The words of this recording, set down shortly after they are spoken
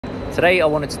Today I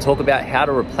wanted to talk about how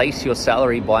to replace your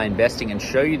salary by investing and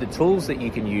show you the tools that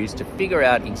you can use to figure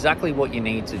out exactly what you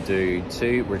need to do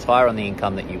to retire on the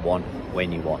income that you want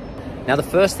when you want. Now, the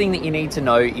first thing that you need to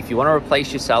know if you want to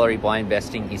replace your salary by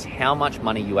investing is how much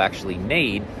money you actually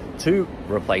need to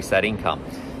replace that income.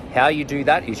 How you do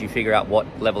that is you figure out what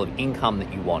level of income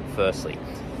that you want firstly.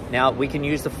 Now, we can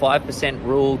use the 5%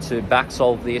 rule to back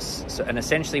solve this. And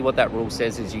essentially what that rule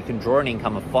says is you can draw an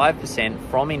income of 5%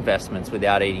 from investments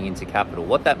without eating into capital.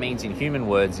 What that means in human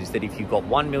words is that if you've got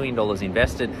 $1 million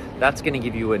invested, that's going to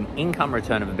give you an income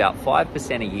return of about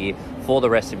 5% a year for the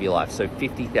rest of your life. So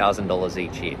 $50,000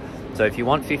 each year. So if you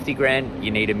want 50 grand,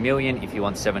 you need $1 million. If you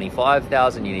want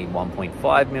 75,000, you need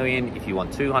 1.5 million. If you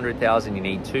want 200,000, you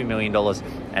need $2 million,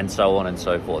 and so on and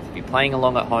so forth. If you're playing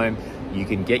along at home, you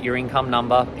can get your income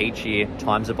number each year,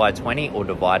 times it by 20 or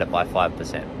divide it by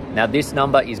 5%. Now, this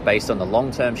number is based on the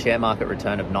long-term share market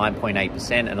return of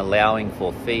 9.8% and allowing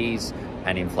for fees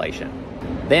and inflation.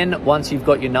 Then once you've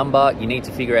got your number, you need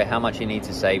to figure out how much you need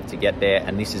to save to get there.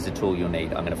 And this is the tool you'll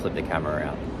need. I'm going to flip the camera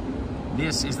around.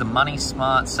 This is the Money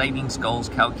Smart Savings Goals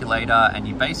Calculator, and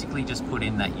you basically just put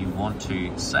in that you want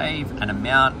to save an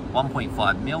amount,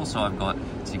 1.5 mil, so I've got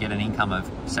to get an income of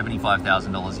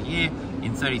 $75,000 a year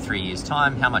in 33 years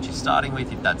time, how much you're starting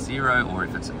with, if that's zero or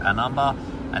if it's a number,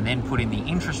 and then put in the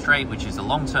interest rate, which is the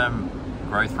long-term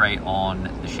growth rate on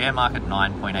the share market,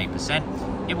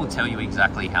 9.8%. It will tell you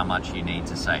exactly how much you need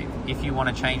to save. If you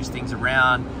want to change things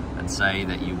around and say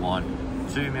that you want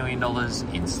 $2 million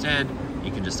instead,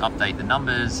 you can just update the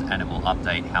numbers and it will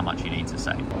update how much you need to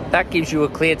save. That gives you a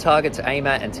clear target to aim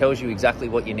at and tells you exactly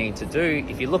what you need to do.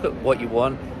 If you look at what you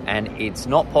want and it's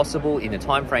not possible in the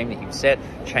time frame that you've set,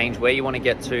 change where you want to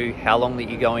get to, how long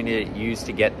that you're going to use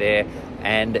to get there,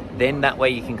 and then that way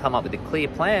you can come up with a clear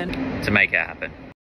plan to make it happen.